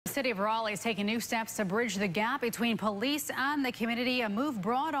city of Raleigh is taking new steps to bridge the gap between police and the community, a move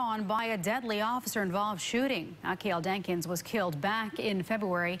brought on by a deadly officer-involved shooting. Akiel Denkins was killed back in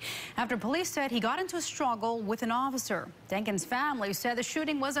February after police said he got into a struggle with an officer. Denkins' family said the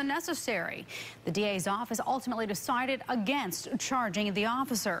shooting was unnecessary. The DA's office ultimately decided against charging the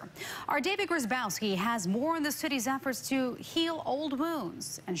officer. Our David Grzybowski has more on the city's efforts to heal old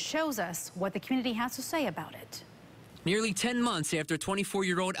wounds and shows us what the community has to say about it. Nearly 10 months after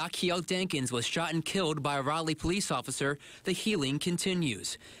 24-year-old Akiel Denkins was shot and killed by a Raleigh police officer, the healing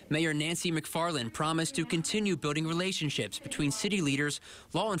continues. Mayor Nancy McFarland promised to continue building relationships between city leaders,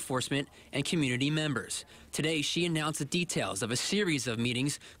 law enforcement, and community members. Today, she announced the details of a series of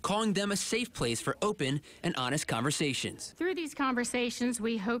meetings, calling them a safe place for open and honest conversations. Through these conversations,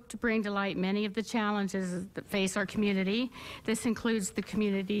 we hope to bring to light many of the challenges that face our community. This includes the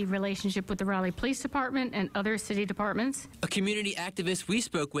community relationship with the Raleigh Police Department and other city departments. A community activist we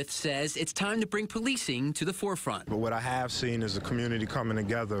spoke with says it's time to bring policing to the forefront. But what I have seen is a community coming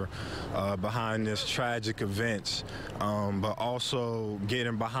together behind this tragic events, but also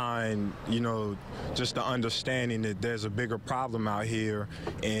getting behind, just the understanding that there's a bigger problem out here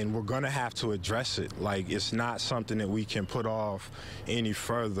and we're going to have to address it. Like, it's not something that we can put off any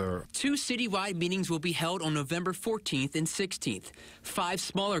further. 2 citywide meetings will be held on November 14th and 16th. 5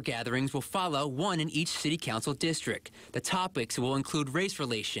 smaller gatherings will follow, 1 in each city council district. The topics will include race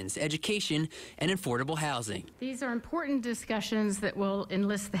relations, education, and affordable housing. These are important discussions that will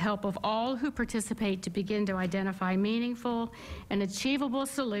enlist the help of all who participate to begin to identify meaningful and achievable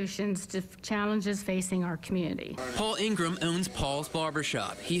solutions to challenges facing our community. Paul Ingram owns Paul's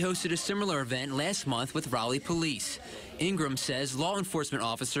Barbershop. He hosted a similar event last month with Raleigh Police. Ingram says law enforcement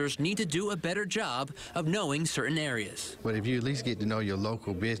officers need to do a better job of knowing certain areas. But if you at least get to know your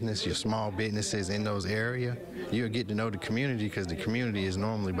local business, your small businesses in those areas, you'll get to know the community, because the community is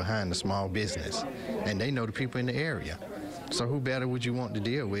normally behind the small business, and they know the people in the area. So who better would you want to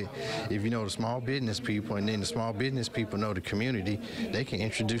deal with if you know the small business people, and then the small business people know the community? They can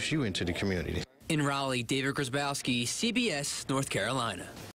introduce you into the community. In Raleigh, David Grzybowski, CBS, North Carolina.